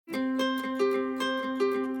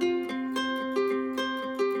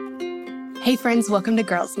Hey friends, welcome to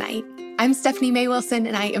Girls Night. I'm Stephanie Mae Wilson,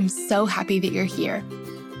 and I am so happy that you're here.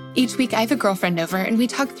 Each week I have a girlfriend over and we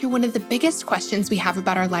talk through one of the biggest questions we have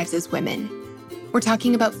about our lives as women. We're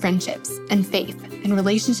talking about friendships and faith and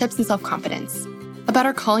relationships and self-confidence, about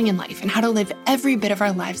our calling in life and how to live every bit of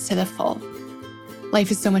our lives to the full. Life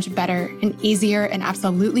is so much better and easier and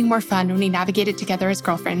absolutely more fun when we navigate it together as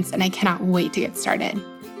girlfriends, and I cannot wait to get started.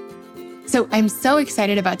 So I'm so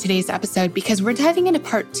excited about today's episode because we're diving into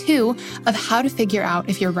part 2 of how to figure out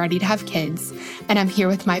if you're ready to have kids. And I'm here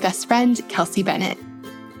with my best friend, Kelsey Bennett.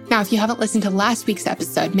 Now, if you haven't listened to last week's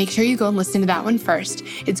episode, make sure you go and listen to that one first.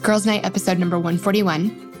 It's Girls Night episode number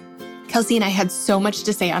 141. Kelsey and I had so much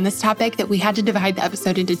to say on this topic that we had to divide the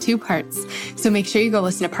episode into 2 parts. So make sure you go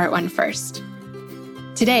listen to part 1 first.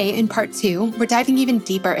 Today, in part 2, we're diving even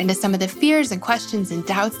deeper into some of the fears and questions and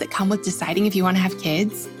doubts that come with deciding if you want to have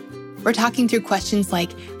kids. We're talking through questions like,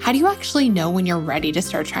 how do you actually know when you're ready to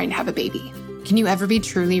start trying to have a baby? Can you ever be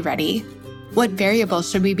truly ready? What variables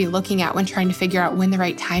should we be looking at when trying to figure out when the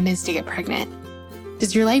right time is to get pregnant?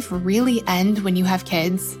 Does your life really end when you have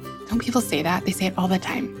kids? Don't people say that? They say it all the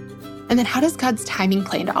time. And then how does God's timing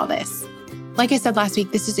play into all this? Like I said last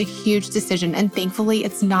week, this is a huge decision, and thankfully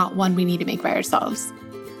it's not one we need to make by ourselves.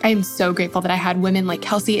 I am so grateful that I had women like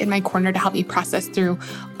Kelsey in my corner to help me process through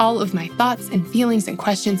all of my thoughts and feelings and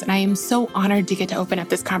questions, and I am so honored to get to open up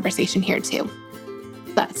this conversation here too.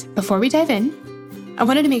 But before we dive in, I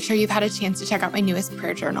wanted to make sure you've had a chance to check out my newest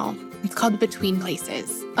prayer journal. It's called Between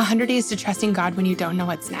Places, 100 Days to Trusting God When You Don't Know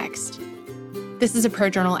What's Next. This is a prayer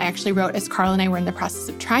journal I actually wrote as Carl and I were in the process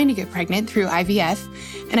of trying to get pregnant through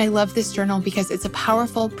IVF, and I love this journal because it's a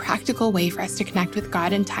powerful, practical way for us to connect with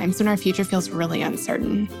God in times when our future feels really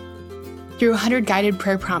uncertain. Through 100 guided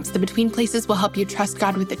prayer prompts, the Between Places will help you trust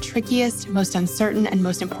God with the trickiest, most uncertain, and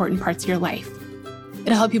most important parts of your life.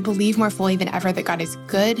 It'll help you believe more fully than ever that God is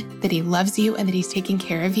good, that He loves you, and that He's taking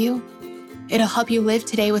care of you. It'll help you live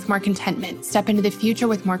today with more contentment, step into the future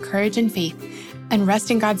with more courage and faith, and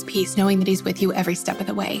rest in God's peace, knowing that He's with you every step of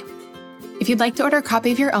the way. If you'd like to order a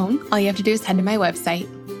copy of your own, all you have to do is head to my website.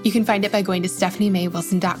 You can find it by going to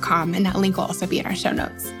stephaniemaywilson.com, and that link will also be in our show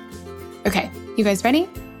notes. Okay, you guys ready?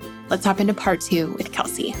 Let's hop into part 2 with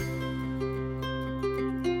Kelsey.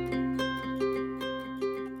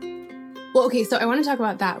 Well, okay, so I want to talk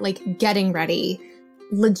about that, like getting ready.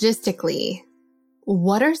 Logistically,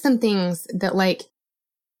 what are some things that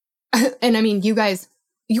and I mean, you guys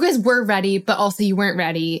were ready, but also you weren't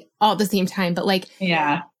ready all at the same time. But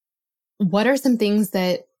yeah, what are some things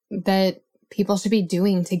that people should be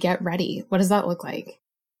doing to get ready? What does that look like?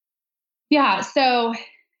 Yeah. So,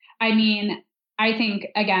 I mean, I think,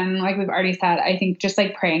 again, like we've already said, I think just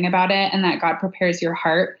like praying about it and that God prepares your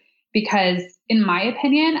heart, because in my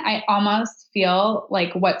opinion, I almost feel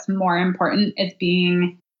like what's more important is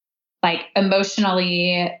being like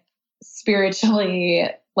emotionally, spiritually,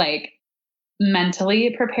 like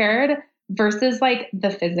mentally prepared versus like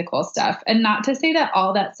the physical stuff. And not to say that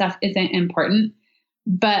all that stuff isn't important,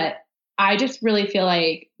 but I just really feel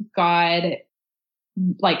like God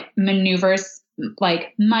like maneuvers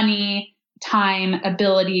like money, time,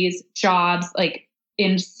 abilities, jobs, like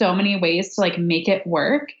in so many ways to like make it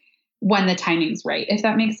work when the timing's right, if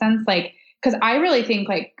that makes sense. Like, cause I really think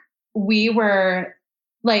like we were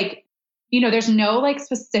like, there's no like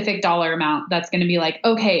specific dollar amount that's going to be like,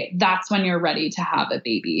 okay, that's when you're ready to have a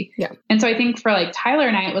baby. Yeah. And so I think for like Tyler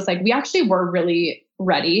and I, it was like, we actually were really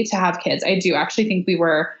ready to have kids. I do actually think we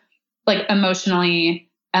were like emotionally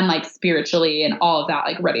and like spiritually and all of that,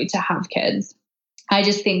 like ready to have kids. I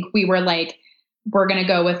just think we were like, we're going to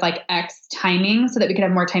go with like X timing so that we could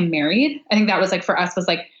have more time married. I think that was like, for us was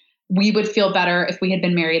like, we would feel better if we had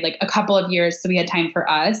been married like a couple of years so we had time for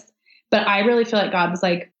us. But I really feel like God was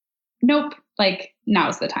like, nope, like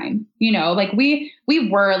now's the time, like we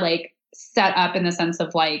were like set up in the sense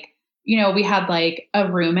of like, we had like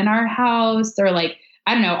a room in our house, or like,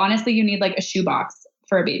 I don't know, honestly, you need like a shoebox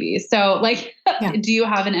for a baby. So like, yeah. Do you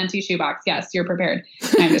have an empty shoebox? Yes, you're prepared.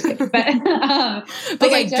 No, I'm just kidding.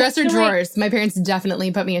 But like dresser drawers, my parents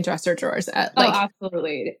definitely put me in dresser drawers at like,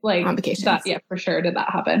 absolutely. Like on vacations. Yeah, for sure. Did that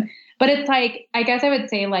happen? But it's like, I guess I would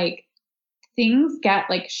say like, things get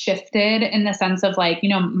like shifted in the sense of like,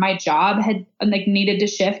 my job had like needed to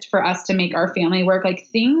shift for us to make our family work. Like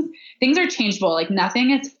things are changeable. Like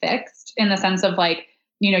nothing is fixed in the sense of like,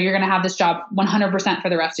 you're going to have this job 100% for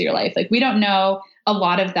the rest of your life. Like we don't know a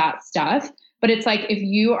lot of that stuff, but it's like, if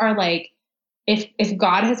you are like, if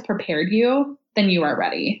God has prepared you, then you are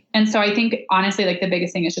ready. And so I think honestly, like the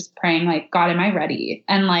biggest thing is just praying like, God, am I ready?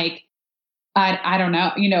 And like, I don't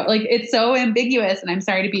know, like it's so ambiguous, and I'm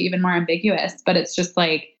sorry to be even more ambiguous, but it's just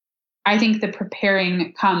like, I think the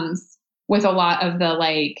preparing comes with a lot of the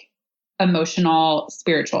like emotional,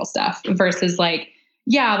 spiritual stuff versus like,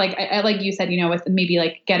 yeah, like I like you said, with maybe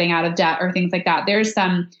like getting out of debt or things like that. There's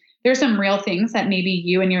some real things that maybe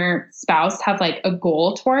you and your spouse have like a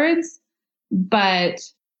goal towards, but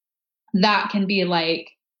that can be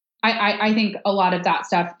like, I think a lot of that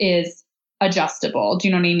stuff is adjustable. Do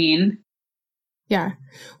you know what I mean? Yeah.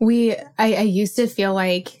 I used to feel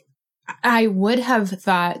like I would have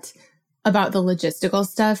thought about the logistical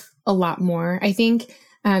stuff a lot more, I think,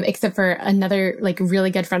 except for another like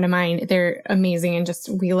really good friend of mine. They're amazing. And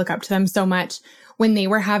we look up to them so much. When they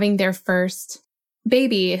were having their first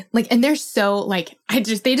baby, like, and they're so like,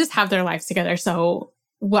 they just have their lives together so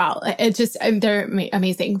well. They're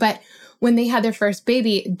amazing. But when they had their first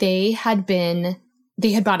baby, they had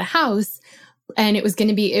bought a house, and it was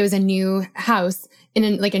a new house in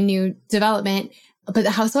a new development, but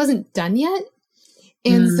the house wasn't done yet.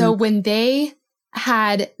 And so when they're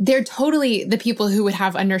totally the people who would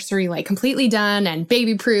have a nursery like completely done and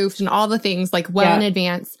baby proofed and all the things like in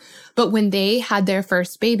advance. But when they had their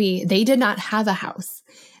first baby, they did not have a house.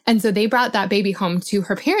 And so they brought that baby home to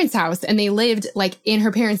her parents' house, and they lived like in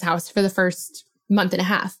her parents' house for the first month and a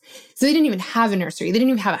half. So they didn't even have a nursery. They didn't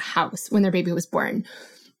even have a house when their baby was born.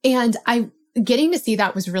 And getting to see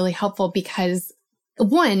that was really helpful because,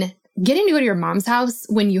 one, getting to go to your mom's house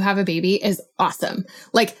when you have a baby is awesome.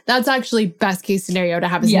 Like, that's actually best case scenario, to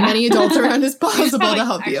have as many adults around as possible to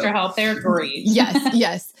help you. Extra help, they're great.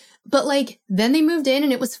 Yes. But like, then they moved in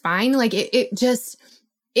and it was fine. Like it was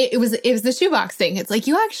the shoebox thing. It's like,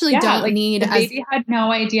 you actually don't need. The baby had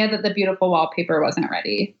no idea that the beautiful wallpaper wasn't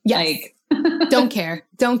ready. Yes. Like, don't care.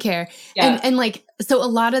 Yeah. And like, so a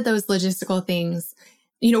lot of those logistical things,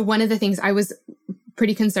 one of the things I was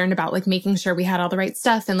pretty concerned about, like making sure we had all the right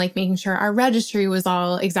stuff and like making sure our registry was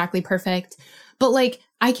all exactly perfect. But like,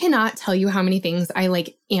 I cannot tell you how many things I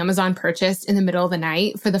like Amazon purchased in the middle of the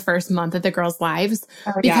night for the first month of the girls' lives,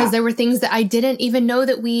 because there were things that I didn't even know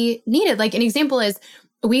that we needed. Like, an example is,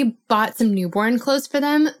 we bought some newborn clothes for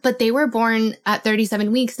them, but they were born at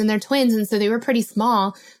 37 weeks and they're twins. And so they were pretty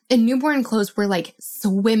small, and newborn clothes were like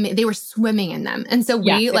they were swimming in them. And so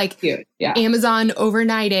we Amazon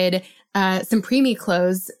overnighted some preemie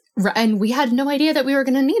clothes, and we had no idea that we were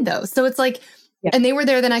going to need those. So it's like, and they were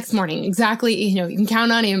there the next morning. Exactly. You can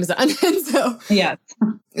count on Amazon. And so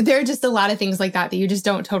there are just a lot of things like that you just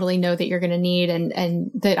don't totally know that you're going to need,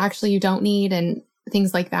 and that actually you don't need, and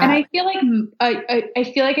things like that. And I feel like I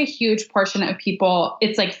feel like a huge portion of people,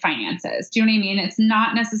 it's like finances. Do you know what I mean? It's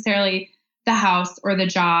not necessarily the house or the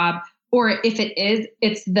job, or if it is,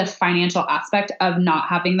 it's the financial aspect of not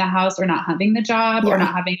having the house or not having the job or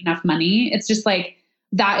not having enough money. It's just like,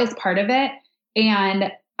 that is part of it.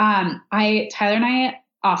 And Tyler and I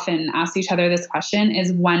often ask each other this question: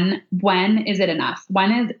 is when is it enough?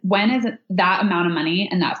 When is that amount of money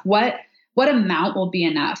enough? What amount will be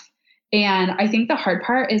enough? And I think the hard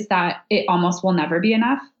part is that it almost will never be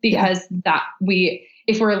enough, because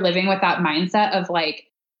if we're living with that mindset of like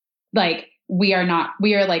we are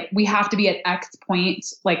like, we have to be at X point,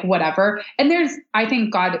 like whatever. And I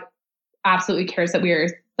think God absolutely cares that we are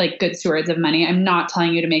like good stewards of money. I'm not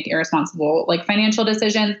telling you to make irresponsible like financial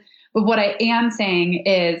decisions, but what I am saying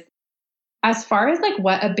is, as far as like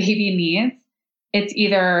what a baby needs, it's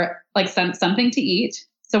either like something to eat.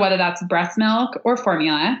 So whether that's breast milk or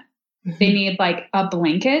formula. They need like a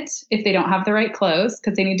blanket if they don't have the right clothes,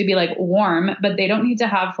 because they need to be like warm, but they don't need to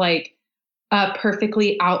have like a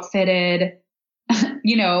perfectly outfitted,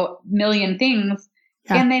 million things.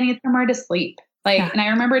 Yeah. And they need somewhere to sleep. And I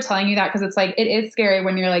remember telling you that, because it's like, it is scary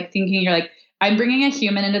when you're like thinking, you're like, I'm bringing a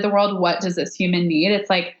human into the world. What does this human need? It's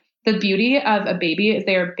like, the beauty of a baby is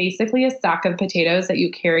they are basically a sack of potatoes that you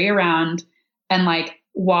carry around, and like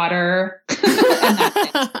water. And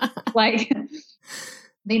that's it. Like,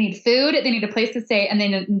 they need food, they need a place to stay, and they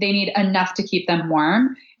need enough to keep them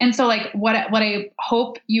warm. And so like, what I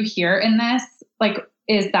hope you hear in this, like,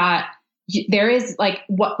 is that there is like,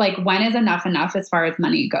 when is enough as far as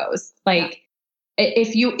money goes? Like,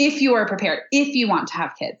 if you are prepared, if you want to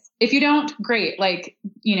have kids, if you don't, great. Like,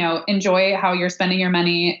 enjoy how you're spending your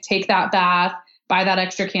money, take that bath, buy that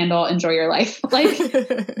extra candle, enjoy your life. Like,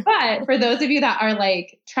 but for those of you that are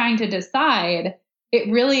like trying to decide, it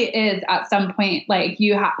really is at some point, like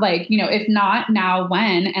you have, like, if not now,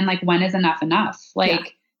 when, and like, when is enough?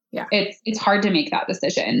 Like, it's hard to make that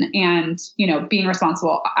decision, and, being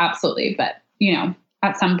responsible, absolutely. But,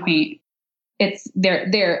 at some point it's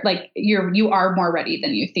they're like, you are more ready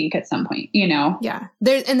than you think at some point, Yeah.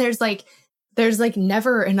 There's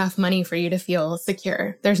never enough money for you to feel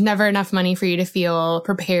secure. There's never enough money for you to feel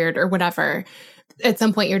prepared or whatever. At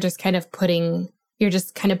some point, you're just kind of putting you're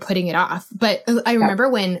just kind of putting it off. But I remember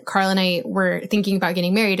when Carl and I were thinking about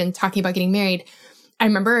getting married and talking about getting married, I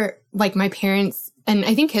remember like my parents, and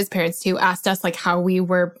I think his parents too, asked us like how we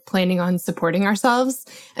were planning on supporting ourselves.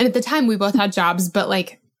 And at the time we both had jobs, but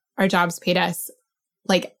like our jobs paid us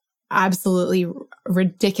like absolutely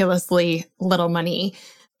ridiculously little money.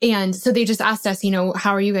 And so they just asked us,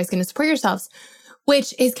 how are you guys going to support yourselves?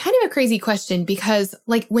 Which is kind of a crazy question because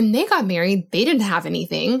like when they got married, they didn't have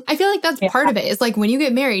anything. I feel like that's part of it. Is like when you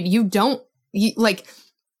get married, you're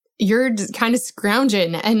just kind of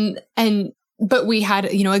scrounging but we had,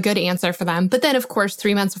 a good answer for them. But then of course,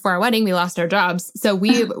 3 months before our wedding, we lost our jobs. So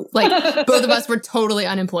we like both of us were totally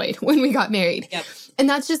unemployed when we got married. Yep. And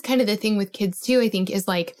that's just kind of the thing with kids too, I think, is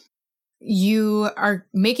like, you are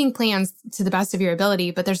making plans to the best of your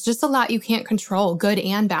ability, but there's just a lot you can't control, good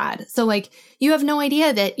and bad. So like, you have no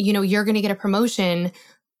idea that, you're going to get a promotion.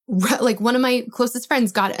 Like one of my closest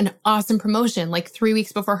friends got an awesome promotion like 3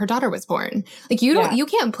 weeks before her daughter was born. Like you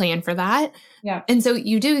can't plan for that. Yeah. And so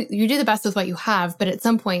you do the best with what you have, but at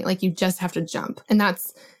some point, like you just have to jump. And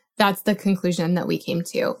that's the conclusion that we came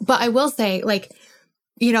to. But I will say like,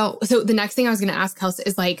 so the next thing I was going to ask Kelsey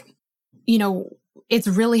is like, it's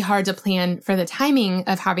really hard to plan for the timing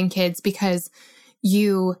of having kids because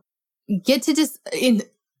you get to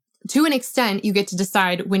to an extent, you get to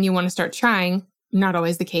decide when you want to start trying. Not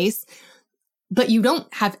always the case, but you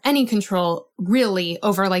don't have any control really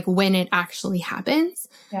over like when it actually happens.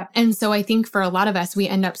 Yeah. And so I think for a lot of us, we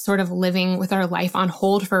end up sort of living with our life on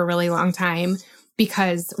hold for a really long time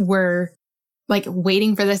because we're like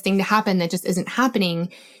waiting for this thing to happen that just isn't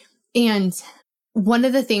happening. And one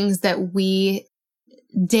of the things that we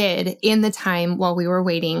did in the time while we were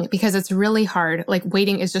waiting, because it's really hard, like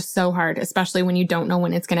waiting is just so hard, especially when you don't know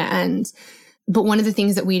when it's going to end. But one of the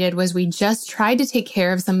things that we did was we just tried to take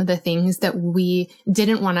care of some of the things that we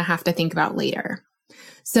didn't want to have to think about later.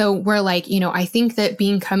 So we're like, I think that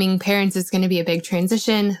becoming parents is going to be a big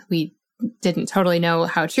transition. We didn't totally know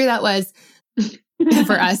how true that was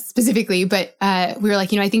for us specifically, but we were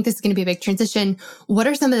like, I think this is going to be a big transition. What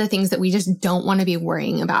are some of the things that we just don't want to be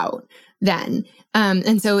worrying about then?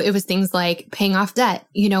 And so it was things like paying off debt.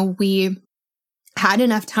 We had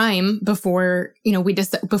enough time before,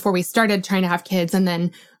 before we started trying to have kids and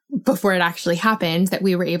then before it actually happened that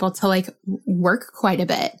we were able to like work quite a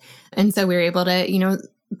bit. And so we were able to,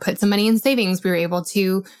 put some money in savings. We were able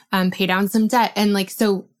to pay down some debt and like,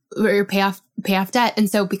 so or pay off debt. And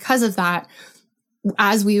so because of that,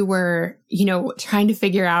 as we were, trying to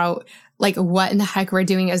figure out like what in the heck we're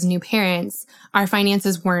doing as new parents, our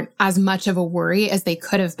finances weren't as much of a worry as they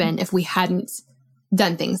could have been if we hadn't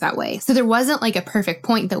done things that way. So there wasn't like a perfect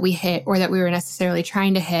point that we hit or that we were necessarily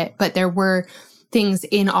trying to hit, but there were things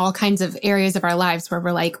in all kinds of areas of our lives where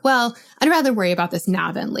we're like, well, I'd rather worry about this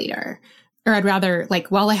now than later. Or I'd rather like,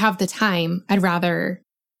 while I have the time, I'd rather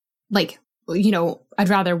like, I'd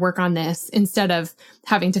rather work on this instead of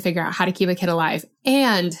having to figure out how to keep a kid alive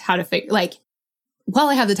and how to while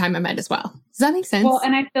I have the time, I might as well. Does that make sense? Well,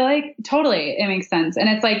 and I feel like totally it makes sense. And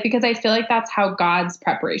it's like, because I feel like that's how God's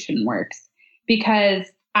preparation works. Because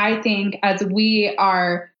I think as we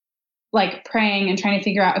are like praying and trying to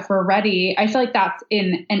figure out if we're ready, I feel like that's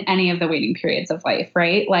in any of the waiting periods of life,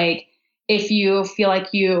 right? Like if you feel like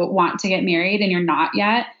you want to get married and you're not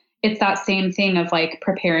yet, it's that same thing of like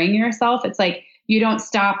preparing yourself. It's like, you don't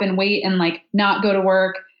stop and wait and like not go to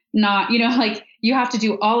work, not, like you have to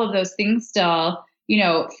do all of those things still,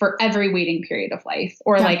 for every waiting period of life.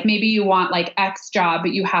 Or like maybe you want like X job,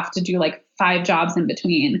 but you have to do like 5 jobs in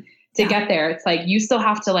between to get there. It's like, you still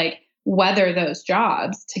have to like weather those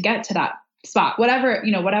jobs to get to that spot,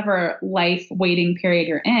 whatever life waiting period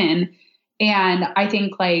you're in. And I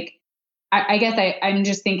think like, I guess I'm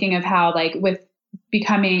just thinking of how like with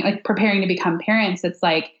becoming like preparing to become parents, it's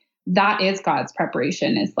like, that is God's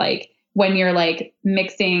preparation. Is like when you're like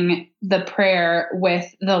mixing the prayer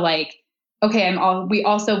with the like, okay, we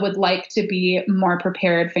also would like to be more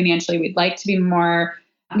prepared financially. We'd like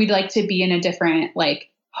to be in a different like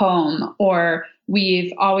home, or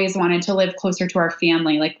we've always wanted to live closer to our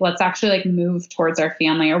family. Like, let's actually like move towards our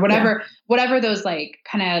family or whatever those like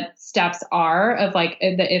kind of steps are of like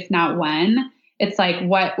the, if not when. It's like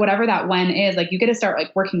whatever that when is, like you get to start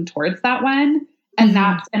like working towards that when. And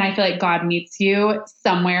and I feel like God meets you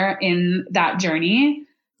somewhere in that journey.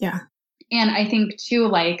 Yeah. And I think too,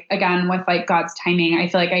 like, again, with like God's timing, I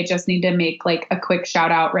feel like I just need to make like a quick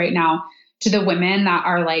shout out right now to the women that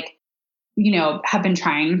are like, have been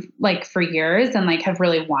trying like for years and like have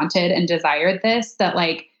really wanted and desired this, that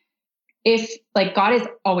like, if like God is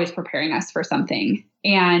always preparing us for something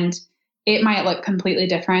and it might look completely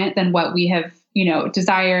different than what we have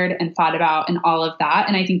desired and thought about and all of that.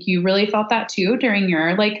 And I think you really felt that too during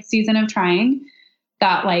your like season of trying,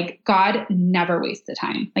 that like God never wastes the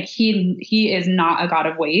time. Like he is not a God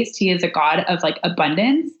of waste. He is a God of like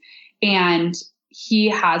abundance. And he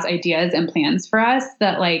has ideas and plans for us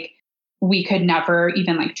that like we could never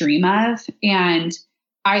even like dream of. And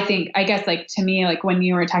I guess like to me, like when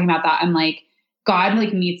you were talking about that, I'm like, God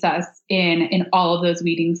like meets us in all of those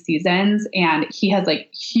weeding seasons, and he has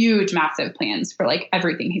like huge, massive plans for like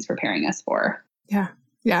everything he's preparing us for. Yeah.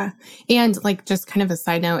 Yeah. And like, just kind of a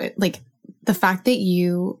side note, like the fact that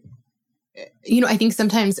I think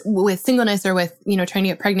sometimes with singleness or with, trying to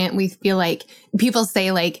get pregnant, we feel like people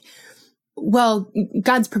say like, well,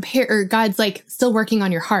 God's prepared, or God's like still working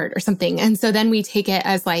on your heart or something. And so then we take it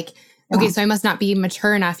as like, okay, so I must not be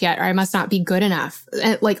mature enough yet, or I must not be good enough.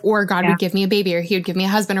 Like, or God would give me a baby, or he would give me a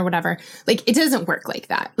husband or whatever. Like, it doesn't work like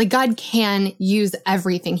that. Like, God can use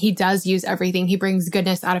everything. He does use everything. He brings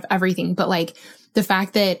goodness out of everything. But like the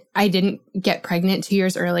fact that I didn't get pregnant 2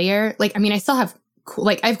 years earlier, like, I mean, I still have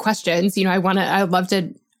I have questions, I'd love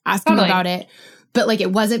to ask him about it, but like,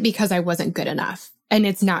 it wasn't because I wasn't good enough, and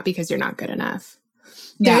it's not because you're not good enough.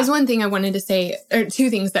 Yeah. There's one thing I wanted to say, or two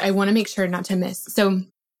things that I want to make sure not to miss. So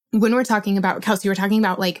when we're talking about, Kelsey, we're talking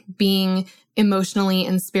about like being emotionally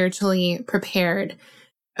and spiritually prepared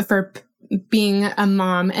for being a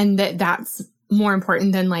mom, and that's more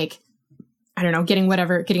important than like, I don't know,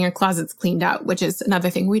 getting our closets cleaned out, which is another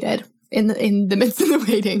thing we did in the midst of the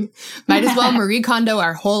waiting. Might as well Marie Kondo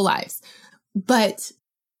our whole lives. But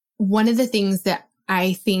one of the things that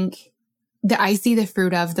I think that I see the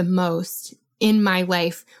fruit of the most in my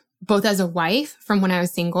life, both as a wife from when I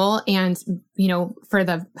was single and, for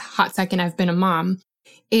the hot second I've been a mom,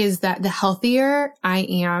 is that the healthier I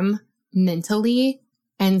am mentally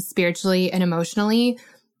and spiritually and emotionally,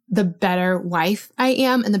 the better wife I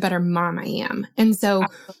am and the better mom I am. And so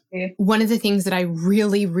one of the things that I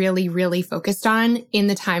really, really, really focused on in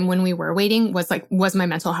the time when we were waiting was my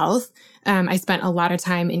mental health. I spent a lot of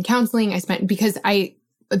time in counseling. It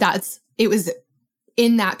was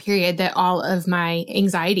in that period that all of my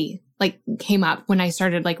anxiety like came up when I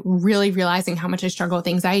started like really realizing how much I struggle with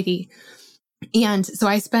anxiety. And so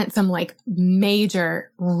I spent some like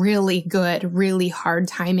major, really good, really hard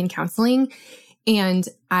time in counseling. And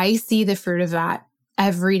I see the fruit of that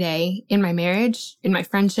every day in my marriage, in my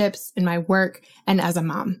friendships, in my work, and as a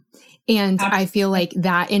mom. And I feel like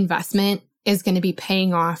that investment is going to be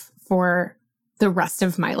paying off for the rest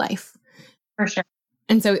of my life. For sure.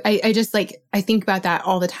 And so I just like, I think about that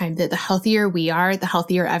all the time, that the healthier we are, the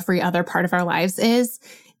healthier every other part of our lives is.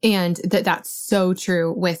 And that's so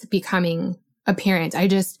true with becoming a parent.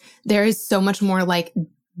 There is so much more like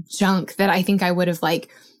junk that I think I would have like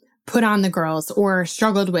put on the girls, or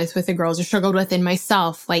struggled with the girls, or struggled with in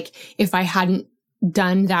myself, like if I hadn't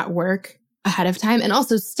done that work ahead of time. And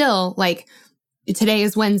also still, like, today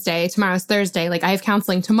is Wednesday, tomorrow's Thursday, like I have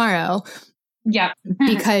counseling tomorrow. Yeah.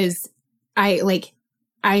 Because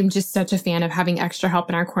I'm just such a fan of having extra help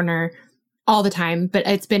in our corner all the time, but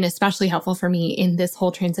it's been especially helpful for me in this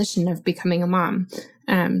whole transition of becoming a mom.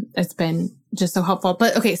 It's been just so helpful.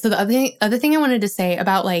 But okay, so the other thing I wanted to say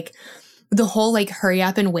about like the whole like hurry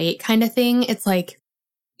up and wait kind of thing, it's like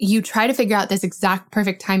you try to figure out this exact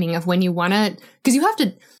perfect timing of when you want to, because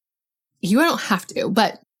you don't have to,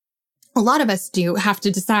 but a lot of us do have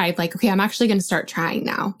to decide like, okay, I'm actually going to start trying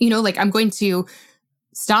now. Like I'm going to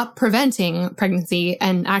stop preventing pregnancy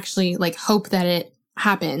and actually like hope that it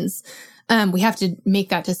happens. We have to make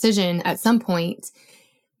that decision at some point.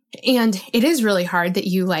 And it is really hard that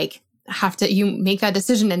you like you make that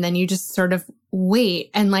decision and then you just sort of wait.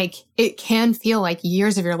 And like, it can feel like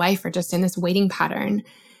years of your life are just in this waiting pattern.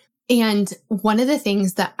 And one of the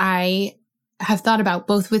things that I have thought about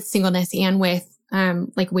both with singleness and with,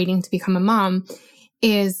 like waiting to become a mom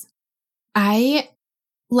is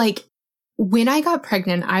when I got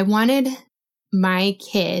pregnant, I wanted my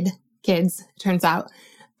kids, turns out,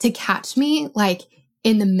 to catch me like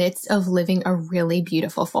in the midst of living a really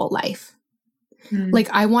beautiful, full life. Like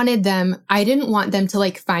I didn't want them to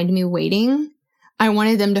like find me waiting. I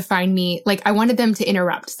wanted them to find me, like I wanted them to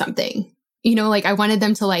interrupt something, like I wanted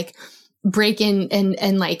them to like break in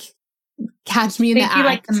and like catch me in the act.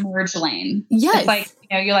 Like the merge lane. Yes. It's like,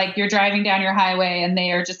 you're driving down your highway and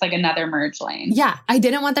they are just like another merge lane. Yeah. I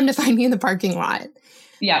didn't want them to find me in the parking lot.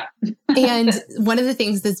 Yeah. And one of the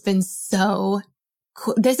things that's been so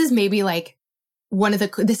cool, this is one of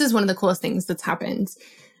the coolest things that's happened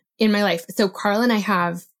in my life. So Carl and I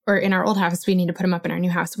in our old house, we need to put them up in our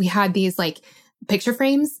new house. We had these like picture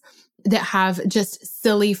frames that have just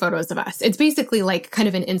silly photos of us. It's basically like kind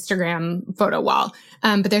of an Instagram photo wall.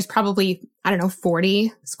 But there's probably I don't know,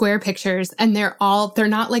 40 square pictures. And they're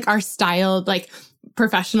not like our styled, like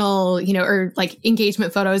professional, you know, or like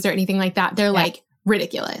engagement photos or anything like that. They're like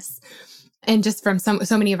ridiculous. And just from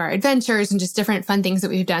so many of our adventures and just different fun things that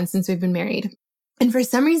we've done since we've been married. And for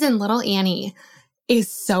some reason, little Annie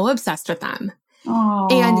is so obsessed with them.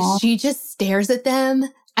 Aww. And she just stares at them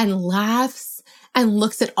and laughs and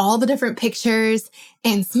looks at all the different pictures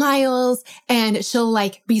and smiles. And she'll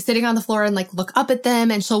like be sitting on the floor and like look up at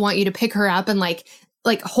them, and she'll want you to pick her up and like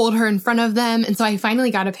hold her in front of them. And so I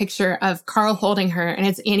finally got a picture of Carl holding her, and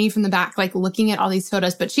it's Annie from the back, like looking at all these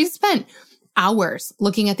photos, but she's spent hours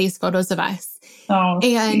looking at these photos of us. Oh,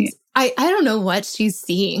 and sweet. I don't know what she's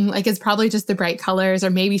seeing. Like, it's probably just the bright colors, or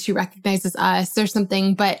maybe she recognizes us or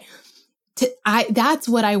something, but that's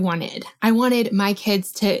what I wanted. I wanted my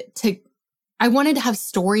kids I wanted to have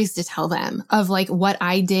stories to tell them of like what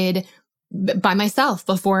I did by myself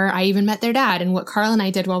before I even met their dad, and what Carl and I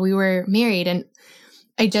did while we were married. And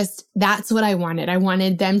that's what I wanted. I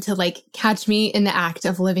wanted them to like catch me in the act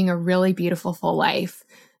of living a really beautiful, full life.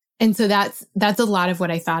 And so that's a lot of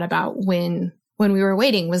what I thought about when we were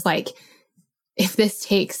waiting, was like, if this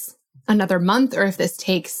takes another month or if this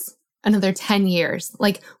takes another 10 years,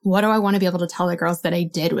 like, what do I want to be able to tell the girls that I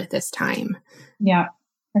did with this time? Yeah,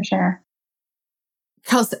 for sure.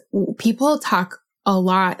 Kelsey, people talk a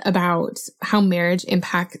lot about how marriage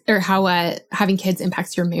how having kids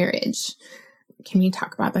impacts your marriage. Can we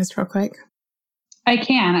talk about this real quick? I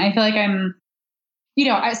can. I feel like I'm,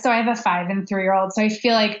 so I have a 5 and 3-year-old. So I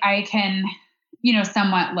feel like I can,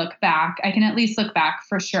 somewhat look back. I can at least look back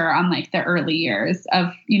for sure on like the early years of,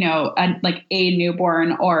 like a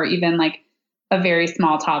newborn, or even like a very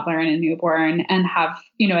small toddler and a newborn, and have,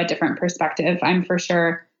 a different perspective. I'm for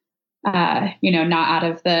sure, not out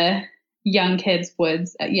of the young kids'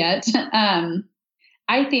 woods yet.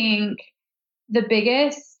 I think the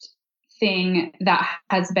biggest thing that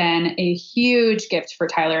has been a huge gift for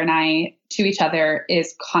Tyler and I to each other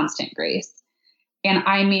is constant grace. And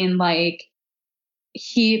I mean like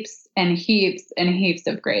heaps and heaps and heaps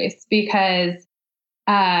of grace, because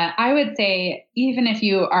I would say, even if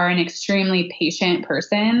you are an extremely patient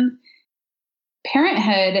person,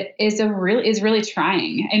 parenthood is really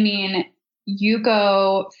trying. I mean, you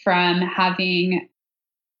go from having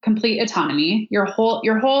complete autonomy, your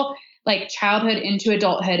whole like childhood into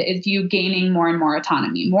adulthood is you gaining more and more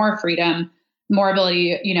autonomy, more freedom, more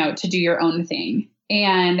ability, to do your own thing.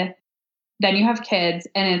 And then you have kids,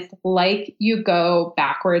 and it's like you go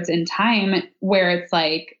backwards in time, where it's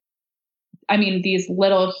like, I mean, these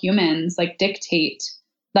little humans like dictate,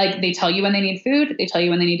 like they tell you when they need food, they tell you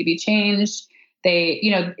when they need to be changed. They,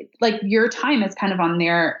 like your time is kind of on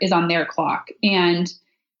their clock. And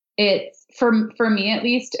it's for me, at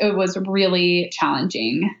least, it was really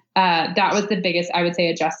challenging. That was the biggest, I would say,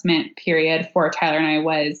 adjustment period for Tyler and I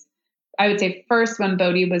was, I would say, first when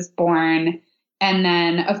Bodhi was born. And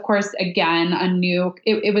then, of course, again,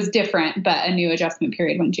 it was different, but a new adjustment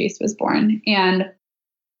period when Jace was born. And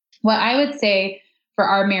what I would say for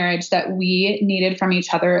our marriage that we needed from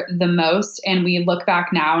each other the most, and we look back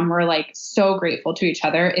now and we're like so grateful to each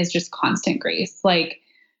other, is just constant grace. Like,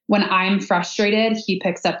 when I'm frustrated, he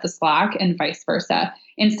picks up the slack, and vice versa.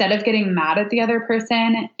 Instead of getting mad at the other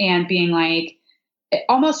person and being like,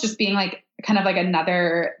 almost just being like kind of like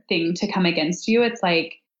another thing to come against you, it's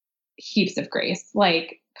like heaps of grace,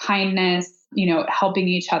 like kindness, helping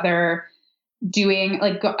each other, doing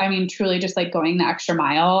like, truly just like going the extra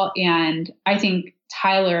mile. And I think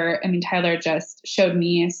Tyler just showed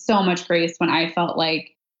me so much grace when I felt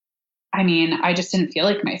like, I just didn't feel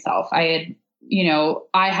like myself. I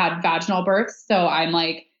had vaginal births. So I'm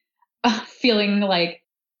like feeling like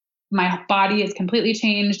my body is completely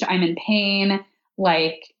changed. I'm in pain.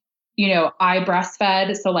 Like, I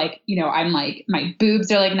breastfed. So like, I'm like, my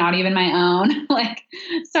boobs are like not even my own. Like,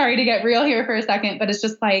 sorry to get real here for a second, but it's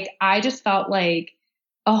just like, I just felt like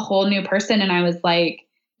a whole new person. And I was like,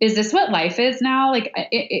 is this what life is now? Like,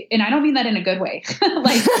 and I don't mean that in a good way.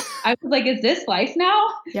 Like, I was like, is this life now?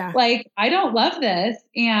 Yeah. Like, I don't love this.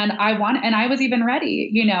 And I was even ready,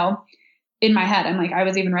 in my head. I'm like, I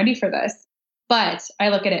was even ready for this. But I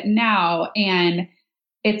look at it now, and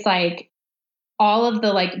it's like all of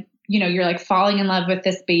the like, you're like falling in love with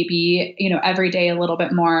this baby, every day a little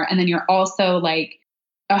bit more. And then you're also like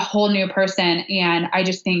a whole new person. And I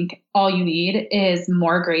just think all you need is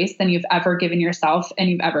more grace than you've ever given yourself and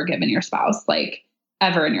you've ever given your spouse, like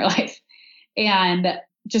ever in your life. And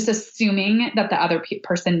just assuming that the other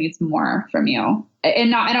person needs more from you.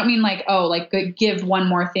 And I don't mean like, oh, like give one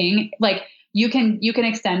more thing. Like you can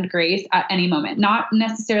extend grace at any moment, not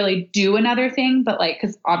necessarily do another thing, but like,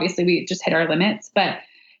 cause obviously we just hit our limits, but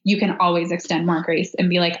you can always extend more grace and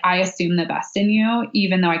be like, I assume the best in you,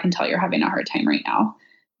 even though I can tell you're having a hard time right now.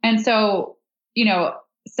 And so,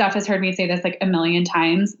 Steph has heard me say this like a million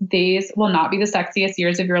times. These will not be the sexiest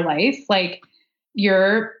years of your life. Like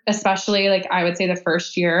especially like I would say the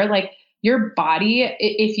first year, like your body,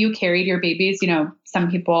 if you carried your babies,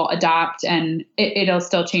 some people adopt and it'll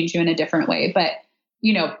still change you in a different way. But,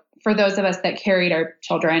 for those of us that carried our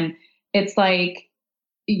children, it's like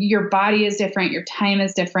your body is different. Your time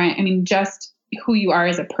is different. I mean, just who you are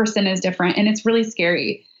as a person is different. And it's really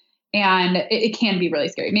scary. And it can be really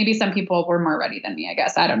scary. Maybe some people were more ready than me, I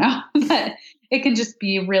guess. I don't know. But it can just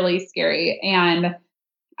be really scary. And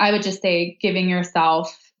I would just say giving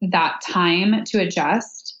yourself that time to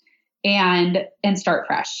adjust and start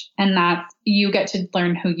fresh. And that's, you get to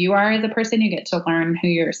learn who you are as a person. You get to learn who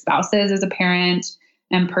your spouse is as a parent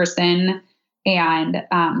and person. And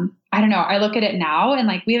I don't know, I look at it now and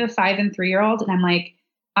like we have a 5 and 3-year-old and I'm like,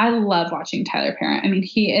 I love watching Tyler parent. I mean,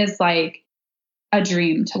 he is like a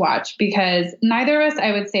dream to watch because neither of us,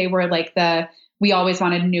 I would say, were like we always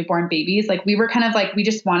wanted newborn babies. Like we were kind of like, we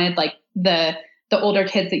just wanted like the older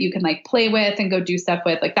kids that you can like play with and go do stuff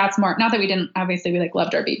with. Like that's more, not that we didn't, obviously we like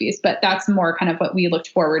loved our babies, but that's more kind of what we looked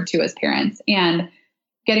forward to as parents. And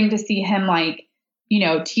getting to see him like,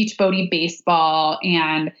 teach Bodhi baseball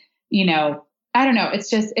and, I don't know. It's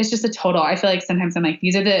just a total, I feel like sometimes I'm like,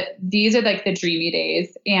 these are like the dreamy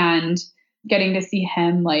days, and getting to see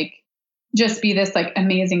him like just be this like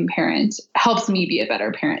amazing parent helps me be a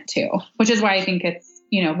better parent too, which is why I think it's,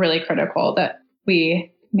 really critical that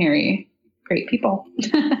we marry great people.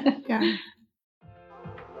 Yeah.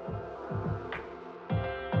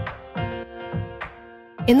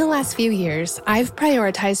 In the last few years, I've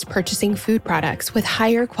prioritized purchasing food products with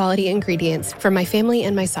higher quality ingredients for my family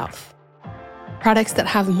and myself. Products that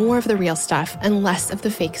have more of the real stuff and less of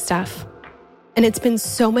the fake stuff. And it's been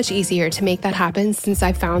so much easier to make that happen since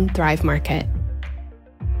I found Thrive Market.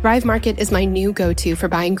 Thrive Market is my new go-to for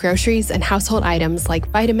buying groceries and household items like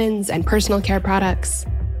vitamins and personal care products.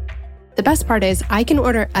 The best part is I can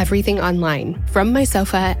order everything online from my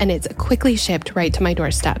sofa and it's quickly shipped right to my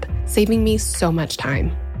doorstep, saving me so much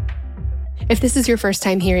time. If this is your first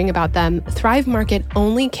time hearing about them, Thrive Market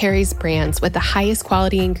only carries brands with the highest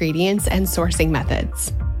quality ingredients and sourcing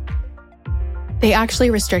methods. They actually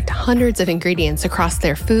restrict hundreds of ingredients across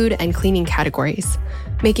their food and cleaning categories,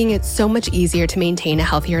 making it so much easier to maintain a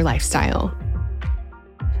healthier lifestyle.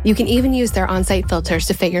 You can even use their on-site filters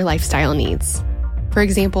to fit your lifestyle needs. For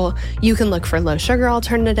example, you can look for low-sugar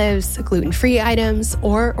alternatives, gluten-free items,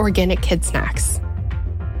 or organic kid snacks.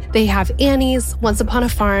 They have Annie's, Once Upon a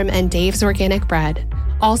Farm, and Dave's Organic Bread,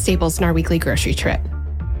 all staples in our weekly grocery trip.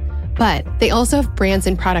 But they also have brands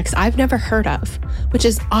and products I've never heard of, which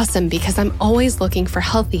is awesome because I'm always looking for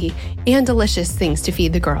healthy and delicious things to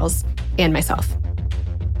feed the girls and myself.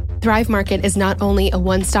 Thrive Market is not only a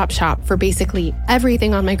one-stop shop for basically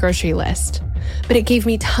everything on my grocery list, but it gave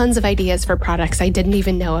me tons of ideas for products I didn't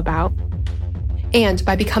even know about. And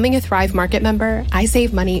by becoming a Thrive Market member, I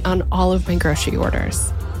save money on all of my grocery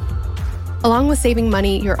orders. Along with saving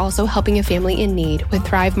money, you're also helping a family in need with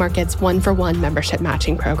Thrive Market's 1-for-1 membership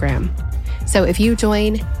matching program. So if you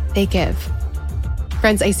join, they give.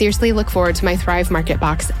 Friends, I seriously look forward to my Thrive Market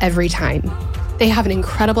box every time. They have an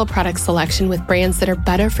incredible product selection with brands that are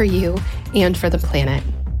better for you and for the planet.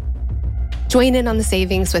 Join in on the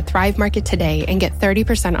savings with Thrive Market today and get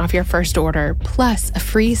 30% off your first order, plus a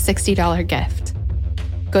free $60 gift.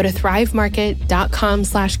 Go to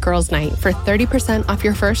thrivemarket.com/girlsnight for 30% off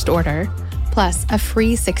your first order, plus a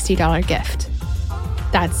free $60 gift.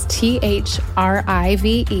 That's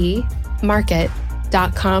THRIVE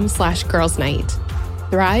market.com/girlsnight.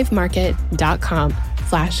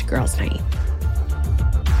 thrivemarket.com/girlsnight.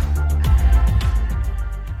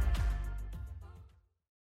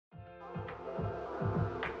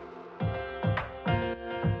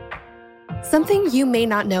 Something you may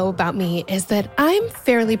not know about me is that I'm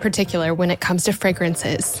fairly particular when it comes to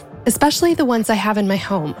fragrances, especially the ones I have in my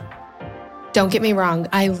home. Don't get me wrong,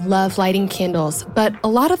 I love lighting candles, but a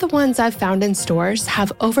lot of the ones I've found in stores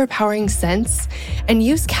have overpowering scents and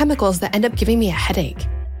use chemicals that end up giving me a headache.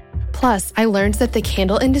 Plus, I learned that the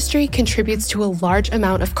candle industry contributes to a large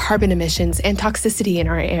amount of carbon emissions and toxicity in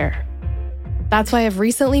our air. That's why I've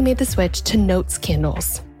recently made the switch to Notes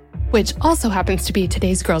candles, which also happens to be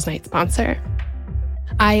today's Girls Night sponsor.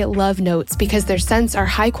 I love Notes because their scents are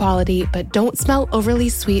high quality but don't smell overly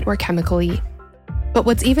sweet or chemical-y. But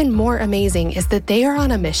what's even more amazing is that they are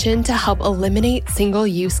on a mission to help eliminate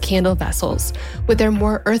single-use candle vessels with their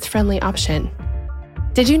more earth-friendly option.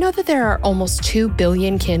 Did you know that there are almost 2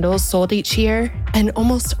 billion candles sold each year, and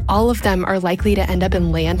almost all of them are likely to end up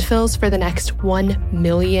in landfills for the next 1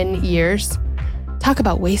 million years? Talk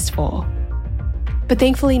about wasteful. But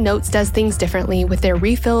thankfully, Notes does things differently with their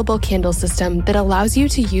refillable candle system that allows you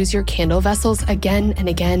to use your candle vessels again and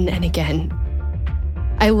again and again.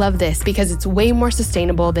 I love this because it's way more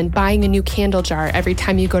sustainable than buying a new candle jar every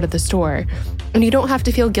time you go to the store, and you don't have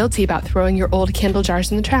to feel guilty about throwing your old candle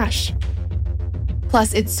jars in the trash.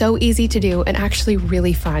 Plus, it's so easy to do and actually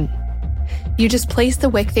really fun. You just place the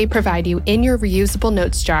wick they provide you in your reusable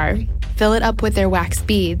Notes jar, fill it up with their wax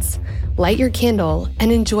beads, light your candle,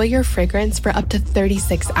 and enjoy your fragrance for up to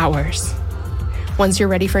 36 hours. Once you're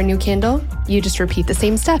ready for a new candle, you just repeat the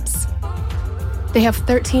same steps. They have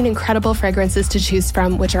 13 incredible fragrances to choose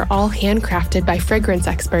from, which are all handcrafted by fragrance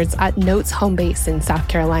experts at Notes home base in South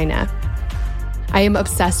Carolina. I am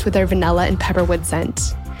obsessed with their vanilla and pepperwood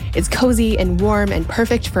scent. It's cozy and warm and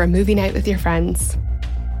perfect for a movie night with your friends.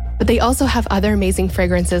 But they also have other amazing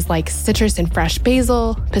fragrances like citrus and fresh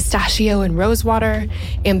basil, pistachio and rosewater,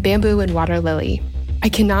 and bamboo and water lily. I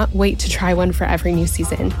cannot wait to try one for every new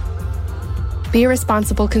season. Be a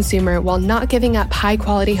responsible consumer while not giving up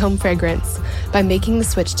high-quality home fragrance by making the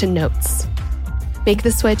switch to Notes. Make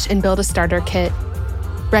the switch and build a starter kit.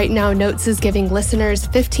 Right now, Notes is giving listeners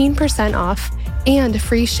 15% off and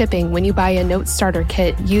free shipping when you buy a Notes starter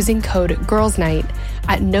kit using code GIRLSNIGHT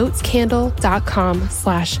at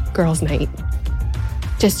notescandle.com/girlsnight.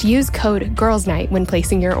 Just use code GIRLSNIGHT when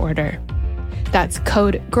placing your order. That's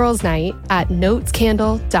code GIRLSNIGHT at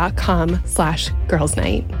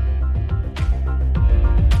notescandle.com/girlsnight.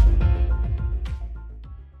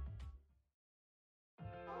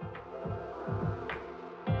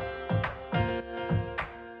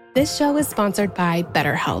 This show is sponsored by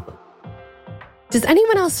BetterHelp. Does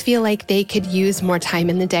anyone else feel like they could use more time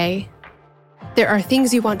in the day? There are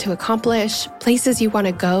things you want to accomplish, places you want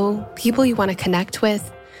to go, people you want to connect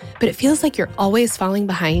with, but it feels like you're always falling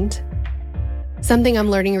behind. Something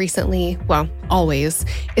I'm learning recently, well, always,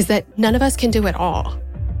 is that none of us can do it all.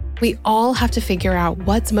 We all have to figure out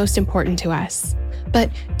what's most important to us, but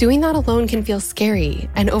doing that alone can feel scary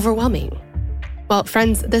and overwhelming. Well,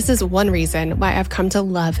 friends, this is one reason why I've come to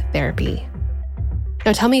love therapy.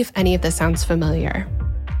 Now tell me if any of this sounds familiar.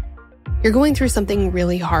 You're going through something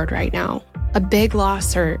really hard right now, a big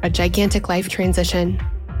loss or a gigantic life transition.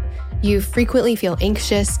 You frequently feel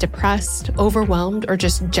anxious, depressed, overwhelmed, or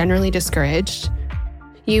just generally discouraged.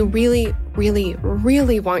 You really, really,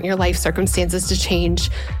 really want your life circumstances to change,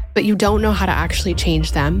 but you don't know how to actually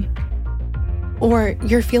change them. Or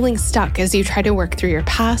you're feeling stuck as you try to work through your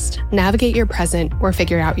past, navigate your present, or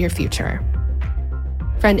figure out your future.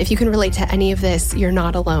 Friend, if you can relate to any of this, you're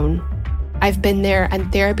not alone. I've been there,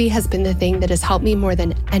 and therapy has been the thing that has helped me more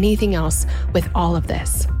than anything else with all of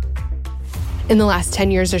this. In the last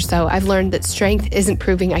 10 years or so, I've learned that strength isn't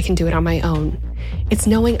proving I can do it on my own. It's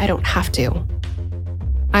knowing I don't have to.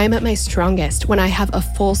 I am at my strongest when I have a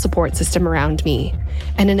full support system around me,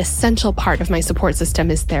 and an essential part of my support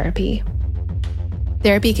system is therapy.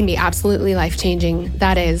 Therapy can be absolutely life-changing,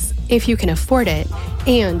 that is, if you can afford it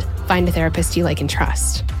and find a therapist you like and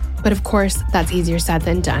trust. But of course, that's easier said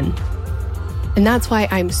than done. And that's why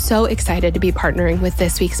I'm so excited to be partnering with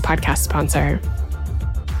this week's podcast sponsor.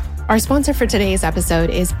 Our sponsor for today's episode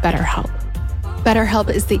is BetterHelp. BetterHelp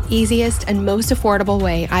is the easiest and most affordable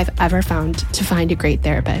way I've ever found to find a great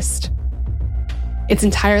therapist. It's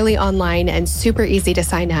entirely online and super easy to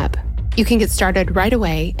sign up. You can get started right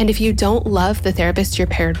away, and if you don't love the therapist you're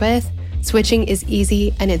paired with, switching is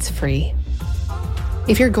easy and it's free.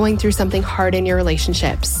 If you're going through something hard in your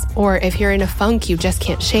relationships, or if you're in a funk you just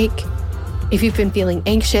can't shake, if you've been feeling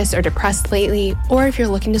anxious or depressed lately, or if you're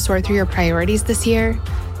looking to sort through your priorities this year,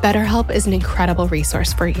 BetterHelp is an incredible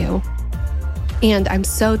resource for you. And I'm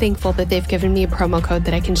so thankful that they've given me a promo code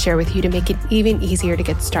that I can share with you to make it even easier to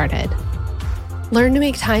get started. Learn to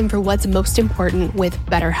make time for what's most important with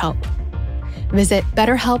BetterHelp. Visit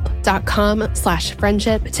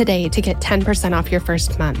betterhelp.com/friendship today to get 10% off your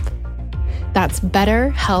first month. That's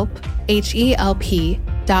BetterHelp,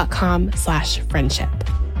 HELP.com/friendship.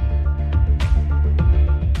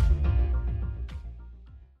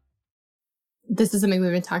 This is something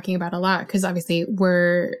we've been talking about a lot because obviously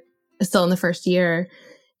we're still in the first year.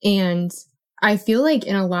 And I feel like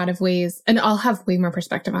in a lot of ways, and I'll have way more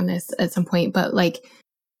perspective on this at some point, but like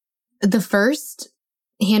the first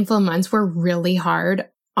handful of months were really hard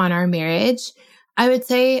on our marriage. I would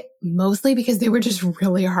say mostly because they were just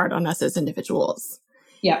really hard on us as individuals.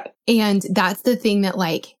 Yep. And that's the thing that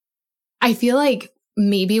like, I feel like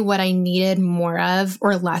maybe what I needed more of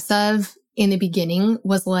or less of in the beginning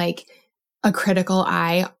was like a critical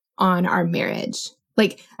eye on our marriage.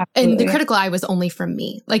 Like, Absolutely. and the critical eye was only from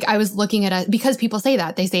me. Like I was looking at because people say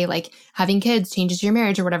that they say like having kids changes your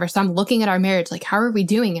marriage or whatever. So I'm looking at our marriage, like, how are we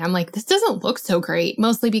doing? And I'm like, this doesn't look so great,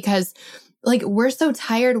 mostly because like, we're so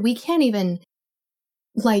tired. We can't even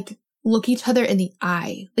like look each other in the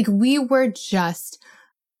eye. Like we were just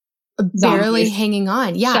barely hanging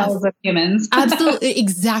on. Yeah. Shells of humans. Absolutely.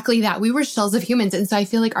 Exactly that. We were shells of humans. And so I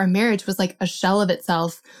feel like our marriage was like a shell of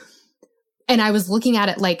itself. And I was looking at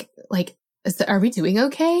it like, are we doing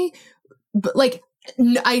okay? But like,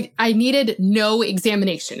 I needed no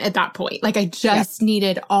examination at that point. Like I just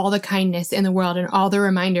needed all the kindness in the world and all the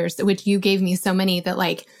reminders, which you gave me so many, that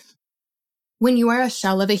like, when you are a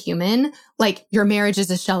shell of a human, like your marriage is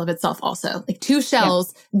a shell of itself also. Like two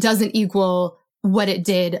shells doesn't equal what it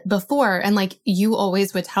did before. And like you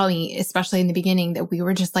always would tell me, especially in the beginning, that we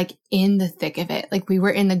were just like in the thick of it. Like we were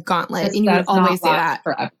in the gauntlet, and you would always say that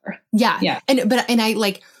forever. Yeah. And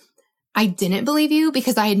I didn't believe you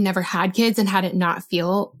because I had never had kids and had it not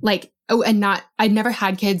feel like, I'd never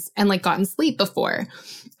had kids and like gotten sleep before.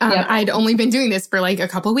 I'd only been doing this for like a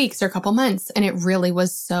couple weeks or a couple months, and it really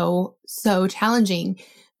was so challenging.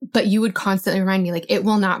 But you would constantly remind me like, it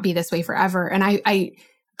will not be this way forever. And I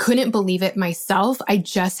couldn't believe it myself. I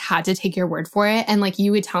just had to take your word for it. And like,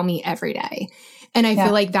 you would tell me every day. And I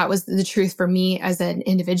feel like that was the truth for me as an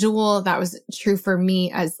individual. That was true for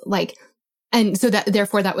me as like, and so that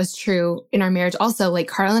therefore that was true in our marriage also. Like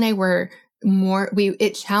Carl and I were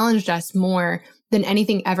it challenged us more than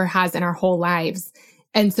anything ever has in our whole lives.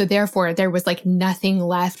 And so therefore there was like nothing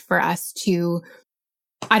left for us to,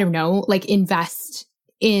 I don't know, like invest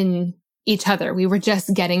in each other. We were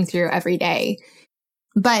just getting through every day.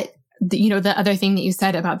 But the other thing that you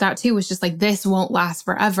said about that too was just like, this won't last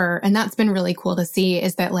forever. And that's been really cool to see,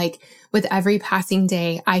 is that like with every passing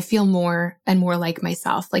day, I feel more and more like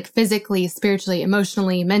myself, like physically, spiritually,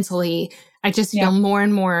 emotionally, mentally. I just feel more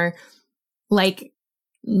and more like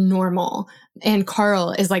normal. And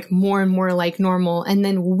Carl is like more and more like normal. And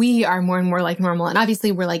then we are more and more like normal. And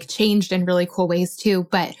obviously we're like changed in really cool ways too.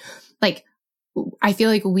 But like, I feel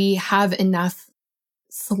like we have enough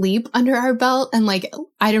sleep under our belt. And like,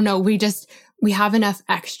 I don't know, we have enough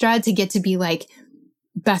extra to get to be like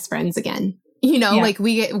best friends again, like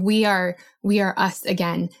we are us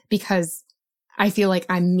again, because I feel like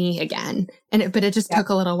I'm me again. But it just took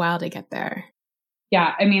a little while to get there.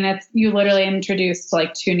 Yeah. I mean, you literally introduced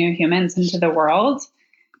like two new humans into the world,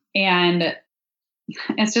 and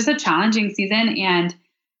it's just a challenging season. And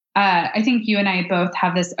I think you and I both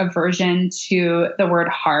have this aversion to the word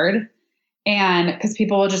hard. And because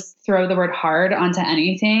people will just throw the word hard onto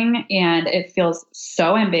anything, and it feels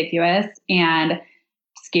so ambiguous and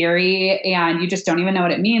scary, and you just don't even know what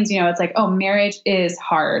it means. It's like, oh, marriage is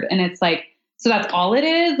hard. And it's like, so that's all it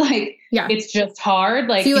is? Like, it's just hard.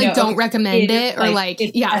 Like, so you don't recommend it, or like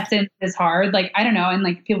its essence is hard. Like, I don't know. And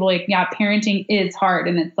like people like, parenting is hard.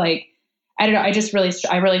 And it's like, I don't know.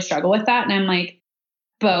 I really struggle with that. And I'm like,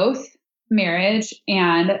 both marriage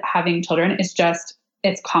and having children is just,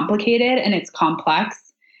 it's complicated and it's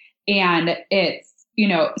complex, and it's,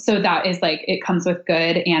 so that is like, it comes with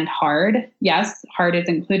good and hard. Yes, hard is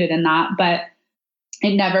included in that, but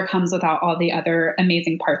it never comes without all the other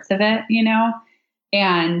amazing parts of it,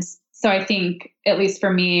 And so I think, at least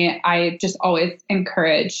for me, I just always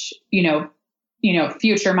encourage,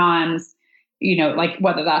 future moms, like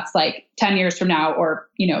whether that's like 10 years from now or,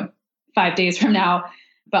 5 days from now,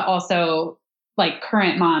 but also like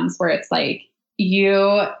current moms where it's like,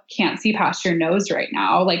 you can't see past your nose right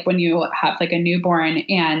now. Like when you have like a newborn,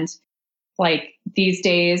 and like these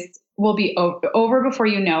days will be over before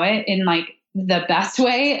you know it, in like the best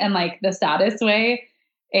way and like the saddest way.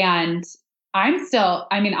 And honestly,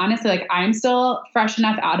 like I'm still fresh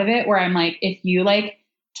enough out of it where I'm like, if you like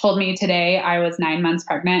told me today I was 9 months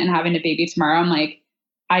pregnant and having a baby tomorrow, I'm like,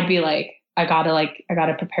 I'd be like, I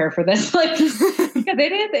gotta prepare for this. Like, because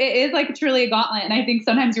it is like truly a gauntlet. And I think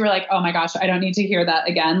sometimes you were like, oh my gosh, I don't need to hear that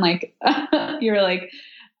again. Like, you were like,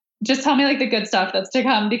 just tell me like the good stuff that's to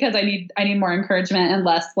come, because I need more encouragement and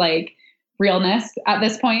less like realness at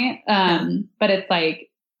this point. But it's like,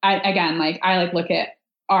 I look at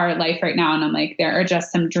our life right now, and I'm like, there are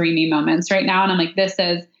just some dreamy moments right now. And I'm like, this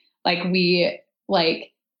is like, we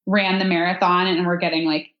like ran the marathon, and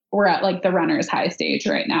we're at like the runner's high stage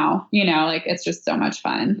right now, like it's just so much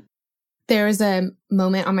fun. There was a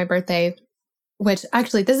moment on my birthday, which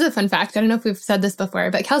actually, this is a fun fact. I don't know if we've said this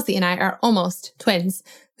before, but Kelsey and I are almost twins.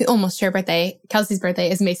 We almost share a birthday. Kelsey's birthday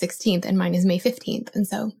is May 16th and mine is May 15th. And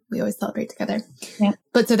so we always celebrate together. Yeah.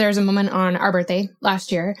 But so there was a moment on our birthday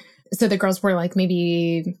last year. So the girls were like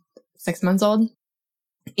maybe 6 months old.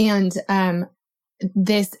 And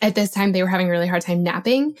at this time, they were having a really hard time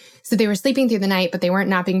napping. So they were sleeping through the night, but they weren't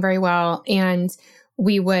napping very well. And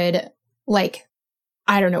we would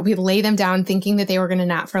we'd lay them down thinking that they were going to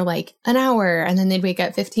nap for like an hour. And then they'd wake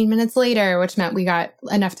up 15 minutes later, which meant we got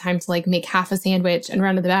enough time to like make half a sandwich and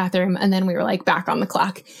run to the bathroom. And then we were like back on the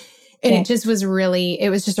clock. And it was a really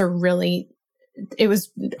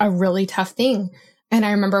tough thing. And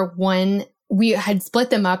I remember we had split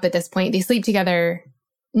them up at this point. They sleep together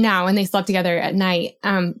now and they slept together at night,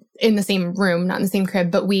 in the same room, not in the same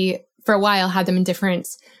crib, but we, for a while, had them in different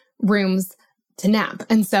rooms to nap.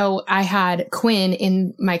 And so I had Quinn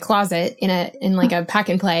in my closet in like a pack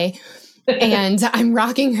and play, and I'm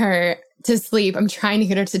rocking her to sleep. I'm trying to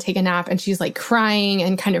get her to take a nap, and she's like crying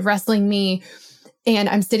and kind of wrestling me. And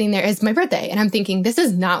I'm sitting there. It's my birthday. And I'm thinking, this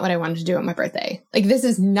is not what I wanted to do on my birthday. Like, this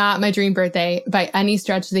is not my dream birthday by any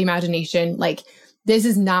stretch of the imagination. Like, this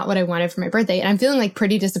is not what I wanted for my birthday. And I'm feeling like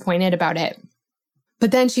pretty disappointed about it.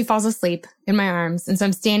 But then she falls asleep in my arms. And so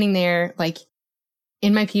I'm standing there like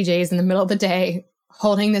in my PJs in the middle of the day,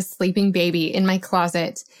 holding this sleeping baby in my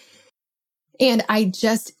closet. And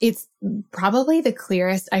it's probably the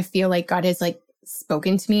clearest I feel like God has like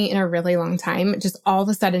spoken to me in a really long time. Just all of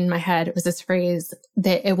a sudden in my head was this phrase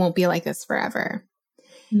that it won't be like this forever.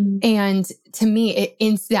 And to me,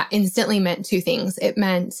 that instantly meant two things. It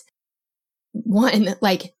meant, one,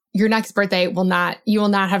 like, your next birthday you will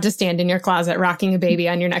not have to stand in your closet rocking a baby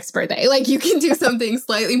on your next birthday. Like, you can do something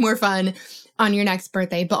slightly more fun on your next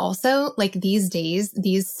birthday. But also, like, these days,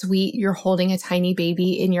 these sweet, you're holding a tiny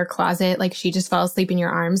baby in your closet, like she just fell asleep in your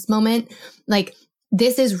arms moment. Like,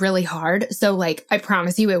 this is really hard. So like, I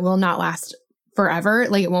promise you, it will not last forever.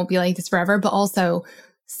 Like, it won't be like this forever, but also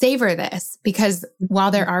savor this, because while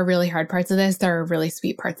there are really hard parts of this, there are really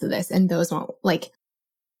sweet parts of this. And those won't like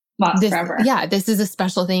last forever. Yeah. This is a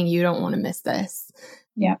special thing. You don't want to miss this.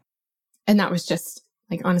 Yeah. And that was just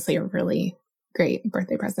like, honestly, a really great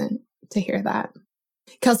birthday present to hear that.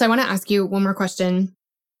 Kelsey, I want to ask you one more question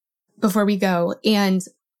before we go. And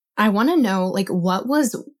I want to know, like, what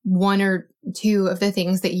was one or two of the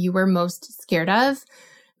things that you were most scared of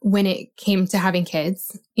when it came to having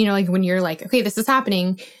kids? You know, like when you're like, okay, this is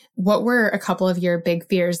happening. What were a couple of your big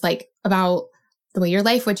fears, like about the way your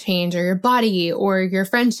life would change or your body or your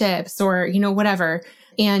friendships or, you know, whatever?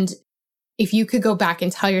 And if you could go back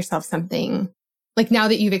and tell yourself something, like now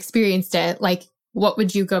that you've experienced it, like what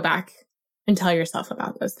would you go back and tell yourself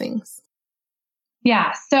about those things?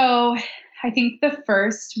 Yeah. So I think the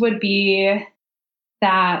first would be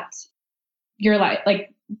that your life,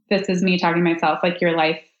 like, this is me talking to myself, like, your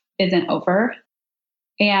life isn't over.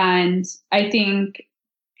 And I think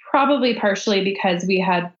probably partially because we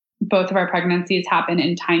had both of our pregnancies happen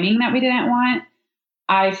in timing that we didn't want,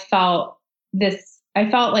 I felt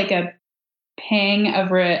like a pang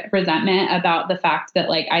of resentment about the fact that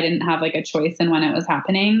like I didn't have like a choice in when it was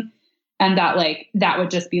happening, and that like that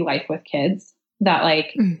would just be life with kids, that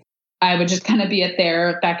like I would just kind of be at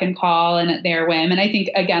their beck and call and at their whim. And I think,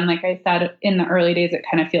 again, like I said, in the early days, it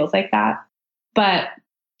kind of feels like that. But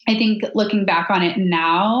I think looking back on it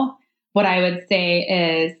now, what I would say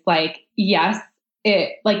is like, yes,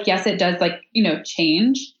 it does like, you know,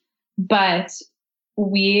 change, but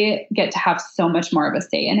we get to have so much more of a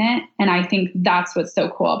say in it. And I think that's what's so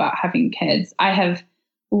cool about having kids. I have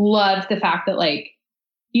loved the fact that, like,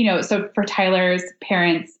 you know, so for Tyler's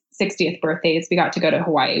parents' 60th birthdays, we got to go to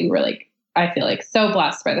Hawaii. We were like, I feel like so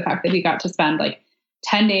blessed by the fact that we got to spend like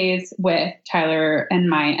 10 days with Tyler and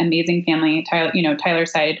my amazing family,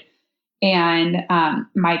 Tyler's side. And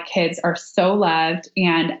my kids are so loved.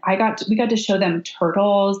 And we got to show them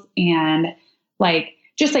turtles, and like,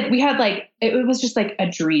 just like we had like, it was just like a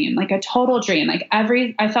dream, like a total dream. Like I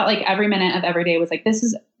felt like every minute of every day was like, this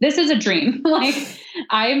is a dream. Like,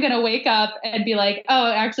 I am going to wake up and be like,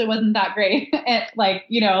 oh, it actually wasn't that great. Like,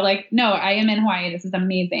 you know, like, no, I am in Hawaii. This is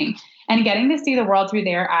amazing. And getting to see the world through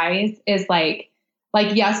their eyes is like,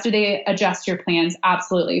 yes, do they adjust your plans?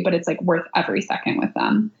 Absolutely. But it's like worth every second with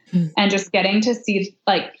them. And just getting to see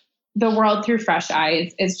like the world through fresh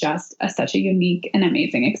eyes is just such a unique and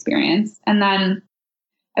amazing experience. And then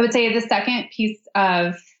I would say the second piece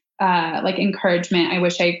of like encouragement I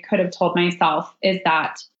wish I could have told myself is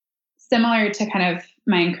that, similar to kind of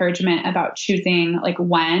my encouragement about choosing like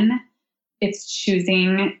when, it's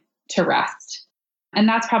choosing to rest. And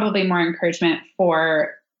that's probably more encouragement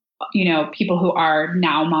for, you know, people who are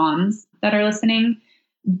now moms that are listening.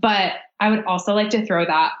 But I would also like to throw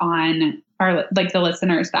that on our, like, the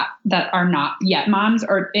listeners that are not yet moms,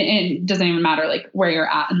 or it doesn't even matter like where you're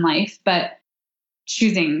at in life, but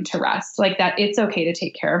choosing to rest, like that it's okay to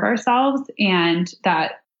take care of ourselves, and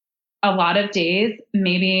that a lot of days,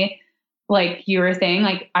 maybe like you were saying,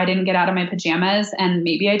 like I didn't get out of my pajamas and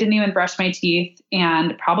maybe I didn't even brush my teeth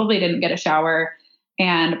and probably didn't get a shower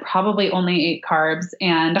and probably only ate carbs.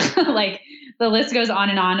 And like the list goes on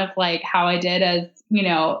and on of like how I did as,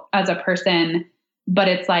 as a person, but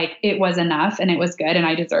it's like, it was enough and it was good and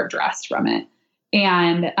I deserved rest from it.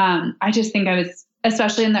 And I just think I was,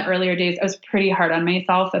 especially in the earlier days, I was pretty hard on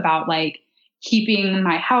myself about like keeping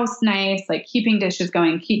my house nice, like keeping dishes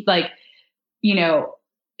going, keep like,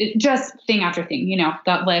 just thing after thing,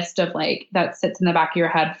 that list of like, that sits in the back of your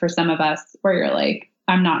head for some of us where you're like,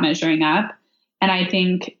 I'm not measuring up. And I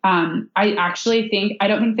think, I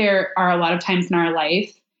don't think there are a lot of times in our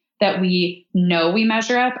life that we know we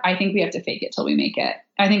measure up. I think we have to fake it till we make it.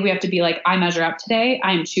 I think we have to be like, I measure up today.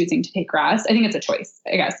 I am choosing to take rest. I think it's a choice,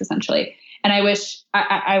 I guess, essentially. And I wish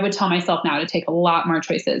I would tell myself now to take a lot more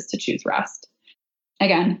choices to choose rest.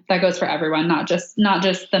 Again, that goes for everyone, not just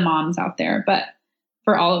the moms out there, but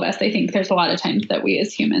for all of us. I think there's a lot of times that we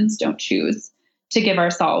as humans don't choose to give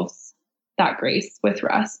ourselves that grace with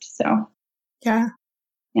rest. So, yeah.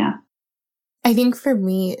 I think for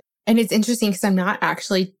me, and it's interesting because I'm not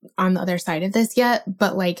actually on the other side of this yet,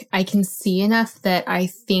 but like I can see enough that I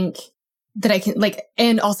think that I can like,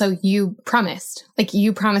 and also you promised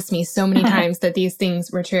me so many times that these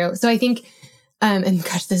things were true. So I think, and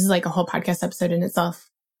gosh, this is like a whole podcast episode in itself.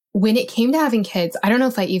 When it came to having kids, I don't know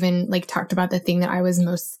if I even like talked about the thing that I was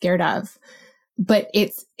most scared of, but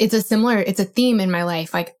it's a theme in my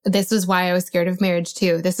life. Like this is why I was scared of marriage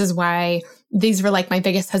too. This is why these were like my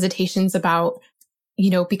biggest hesitations about,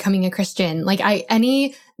 becoming a Christian. Like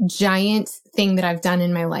any giant thing that I've done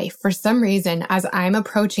in my life, for some reason, as I'm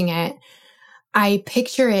approaching it, I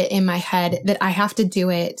picture it in my head that I have to do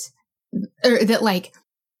it, or that like,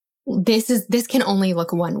 this can only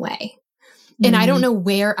look one way. And I don't know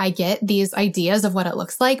where I get these ideas of what it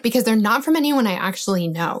looks like because they're not from anyone I actually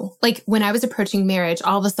know. Like when I was approaching marriage,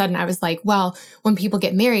 all of a sudden I was like, well, when people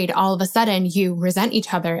get married, all of a sudden you resent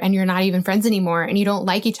each other and you're not even friends anymore and you don't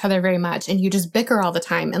like each other very much and you just bicker all the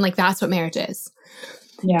time. And like, that's what marriage is.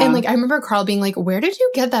 Yeah. And like, I remember Carl being like, where did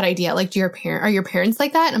you get that idea? Like, are your parents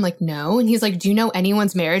like that? And I'm like, no. And he's like, do you know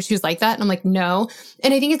anyone's marriage who's like that? And I'm like, no.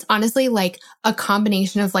 And I think it's honestly like a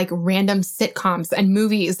combination of like random sitcoms and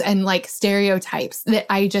movies and like stereotypes that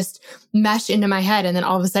I just mesh into my head. And then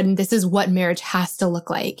all of a sudden, this is what marriage has to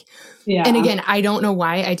look like. Yeah. And again, I don't know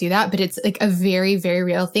why I do that, but it's like a very, very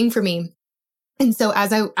real thing for me. And so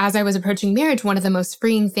as I was approaching marriage, one of the most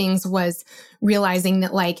freeing things was realizing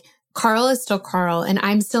that like, Carl is still Carl and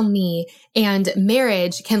I'm still me, and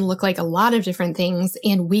marriage can look like a lot of different things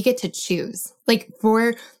and we get to choose. Like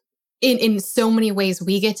in so many ways,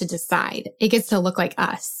 we get to decide. It gets to look like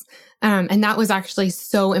us. And that was actually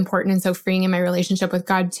so important and so freeing in my relationship with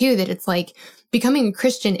God too, that it's like becoming a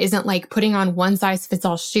Christian isn't like putting on one size fits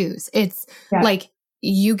all shoes. It's like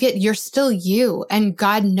you're still you and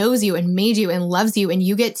God knows you and made you and loves you and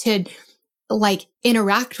you get to like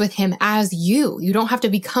interact with him as you. You don't have to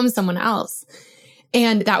become someone else.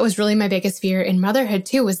 And that was really my biggest fear in motherhood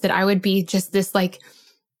too, was that I would be just this like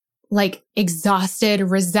exhausted,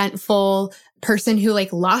 resentful person who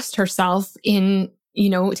like lost herself in,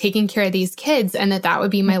 taking care of these kids, and that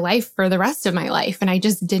would be my life for the rest of my life. And I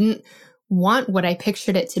just didn't want what I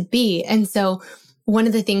pictured it to be. And so one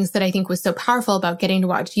of the things that I think was so powerful about getting to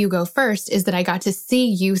watch you go first is that I got to see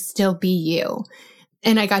you still be you.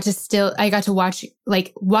 And I got to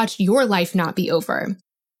watch your life not be over.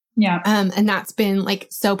 Yeah. And that's been like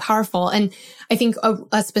so powerful. And I think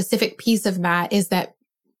a specific piece of that is that,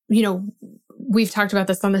 we've talked about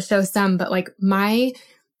this on the show some, but like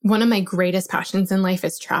one of my greatest passions in life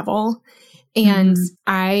is travel. And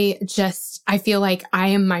I feel like I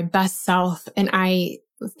am my best self and I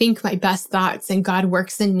think my best thoughts, and God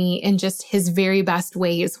works in me in just his very best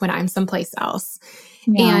ways when I'm someplace else.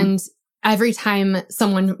 Yeah. And every time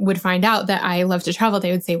someone would find out that I love to travel,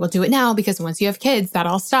 they would say, well, do it now, because once you have kids, that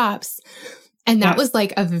all stops. And that was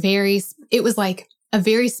like a very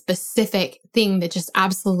specific thing that just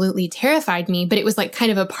absolutely terrified me. But it was like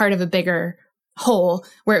kind of a part of a bigger whole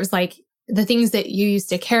where it was like the things that you used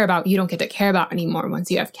to care about, you don't get to care about anymore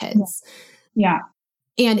once you have kids. Yeah.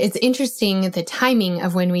 And it's interesting the timing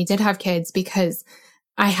of when we did have kids, because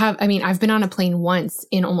I've been on a plane once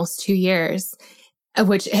in almost 2 years,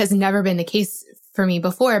 which has never been the case for me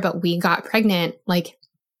before, but we got pregnant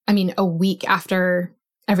a week after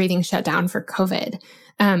everything shut down for COVID.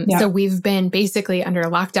 So we've been basically under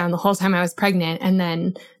lockdown the whole time I was pregnant. And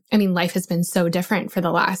then, life has been so different for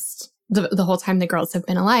the whole time the girls have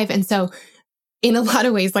been alive. And so in a lot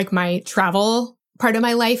of ways, like my travel part of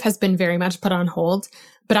my life has been very much put on hold,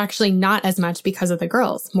 but actually not as much because of the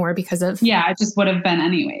girls, more because of... Yeah, it just would have been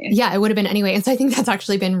anyway. Yeah, it would have been anyway. And so I think that's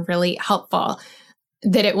actually been really helpful,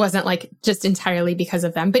 that it wasn't like just entirely because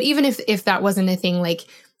of them. But even if that wasn't a thing, like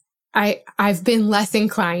I've been less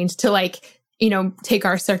inclined to like, take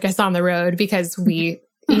our circus on the road because we,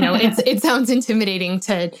 it sounds intimidating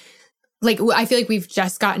to like, I feel like we've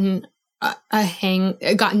just gotten the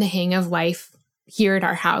hang of life here at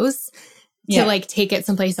our house. To like take it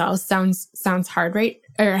someplace else sounds hard, right?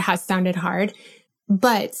 Or has sounded hard.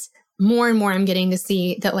 But more and more I'm getting to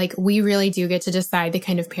see that like we really do get to decide the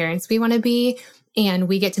kind of parents we want to be. And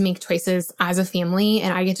we get to make choices as a family,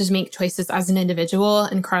 and I get to make choices as an individual,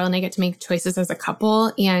 and Carl and I get to make choices as a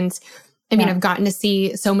couple. And I mean, I've gotten to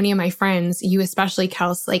see so many of my friends, you especially,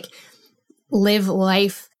 Kels, like live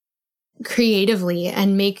life creatively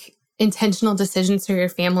and make intentional decisions for your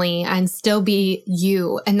family and still be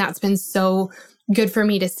you. And that's been so good for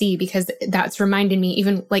me to see, because that's reminded me,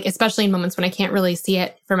 even like, especially in moments when I can't really see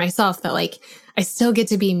it for myself, that like, I still get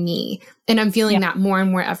to be me. And I'm feeling that more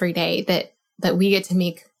and more every day, that we get to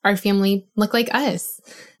make our family look like us.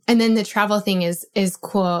 And then the travel thing is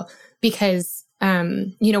cool because,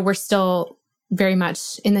 we're still very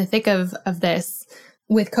much in the thick of this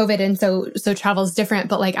with COVID. And so travel is different,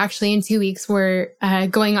 but like actually in 2 weeks, we're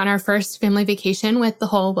going on our first family vacation with the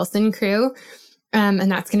whole Wilson crew.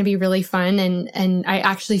 And that's going to be really fun. And I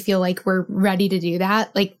actually feel like we're ready to do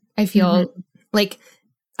that. Like, I feel like,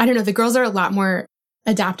 I don't know, the girls are a lot more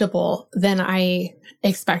adaptable than I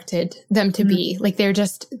expected them to be. Like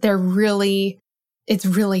it's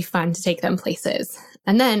really fun to take them places.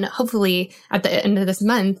 And then hopefully at the end of this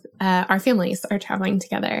month, our families are traveling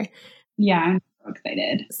together. Yeah, I'm so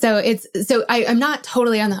excited. So I'm not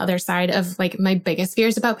totally on the other side of like my biggest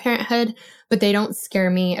fears about parenthood, but they don't scare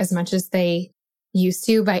me as much as they used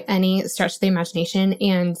to by any stretch of the imagination.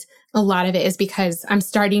 And a lot of it is because I'm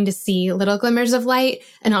starting to see little glimmers of light,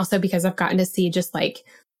 and also because I've gotten to see just like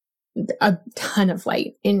a ton of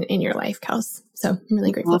light in your life, Kels. So I'm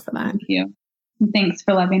really grateful for that. Thank you. And thanks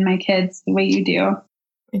for loving my kids the way you do.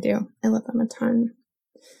 I do. I love them a ton.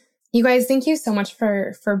 You guys, thank you so much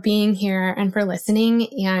for being here and for listening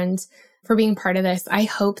and for being part of this. I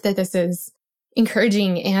hope that this is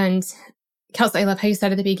encouraging. And Kelsey, I love how you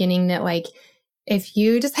said at the beginning that like, if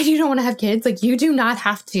you decide you don't want to have kids, like you do not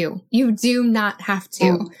have to. You do not have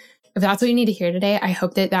to. If that's what you need to hear today, I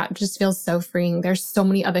hope that just feels so freeing. There's so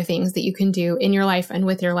many other things that you can do in your life and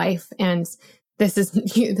with your life. And this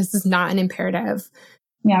is not an imperative.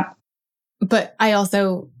 Yeah. But I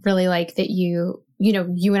also really like that you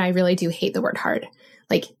and I really do hate the word hard.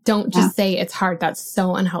 Like, don't just say it's hard. That's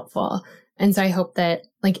so unhelpful. And so I hope that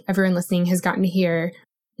like everyone listening has gotten to hear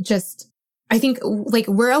I think like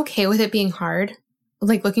we're okay with it being hard.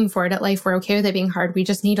 Like looking forward at life, we're okay with it being hard. We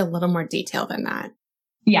just need a little more detail than that.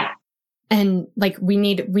 Yeah. And like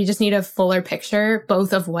we just need a fuller picture,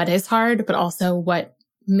 both of what is hard, but also what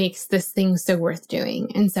makes this thing so worth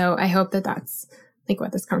doing. And so I hope that that's like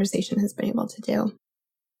what this conversation has been able to do.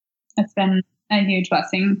 It's been a huge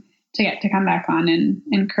blessing to get to come back on and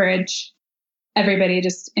encourage everybody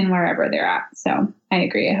just in wherever they're at. So I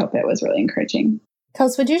agree. I hope it was really encouraging.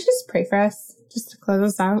 Kels, would you just pray for us just to close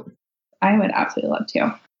us out? I would absolutely love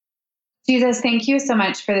to. Jesus, thank you so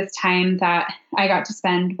much for this time that I got to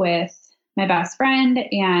spend with my best friend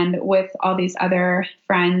and with all these other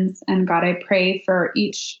friends. And God, I pray for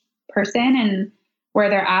each person and where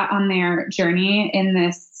they're at on their journey in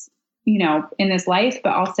this, in this life,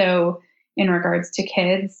 but also in regards to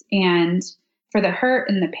kids, and for the hurt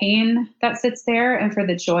and the pain that sits there and for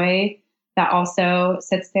the joy that also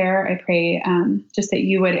sits there. I pray just that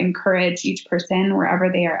you would encourage each person wherever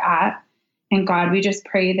they are at. And God, we just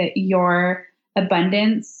pray that your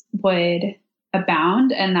abundance would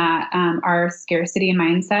abound and that our scarcity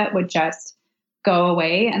mindset would just go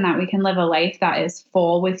away, and that we can live a life that is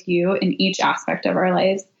full with you in each aspect of our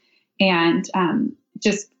lives, and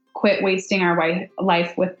just quit wasting our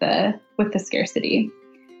life with the scarcity.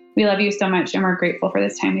 We love you so much, and we're grateful for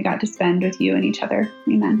this time we got to spend with you and each other.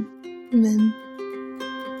 Amen. Amen.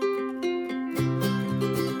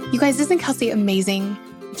 You guys, isn't Kelsey amazing?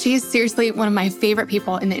 She is seriously one of my favorite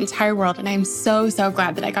people in the entire world, and I'm so, so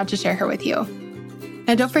glad that I got to share her with you.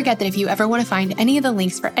 Now, don't forget that if you ever want to find any of the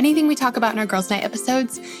links for anything we talk about in our Girls Night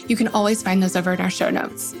episodes, you can always find those over in our show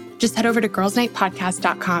notes. Just head over to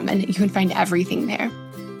girlsnightpodcast.com and you can find everything there.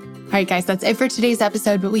 All right, guys, that's it for today's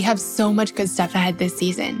episode, but we have so much good stuff ahead this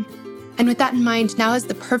season. And with that in mind, now is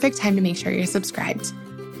the perfect time to make sure you're subscribed.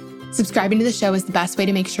 Subscribing to the show is the best way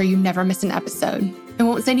to make sure you never miss an episode. It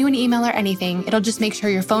won't send you an email or anything. It'll just make sure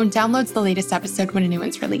your phone downloads the latest episode when a new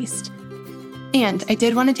one's released. And I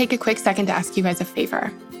did want to take a quick second to ask you guys a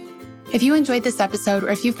favor. If you enjoyed this episode, or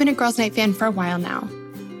if you've been a Girls Night fan for a while now,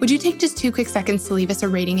 would you take just 2 quick seconds to leave us a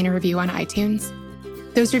rating and a review on iTunes?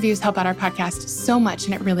 Those reviews help out our podcast so much,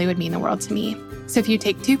 and it really would mean the world to me. So if you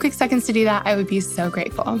take 2 quick seconds to do that, I would be so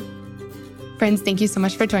grateful. Friends, thank you so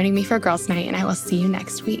much for joining me for Girls Night, and I will see you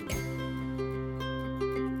next week.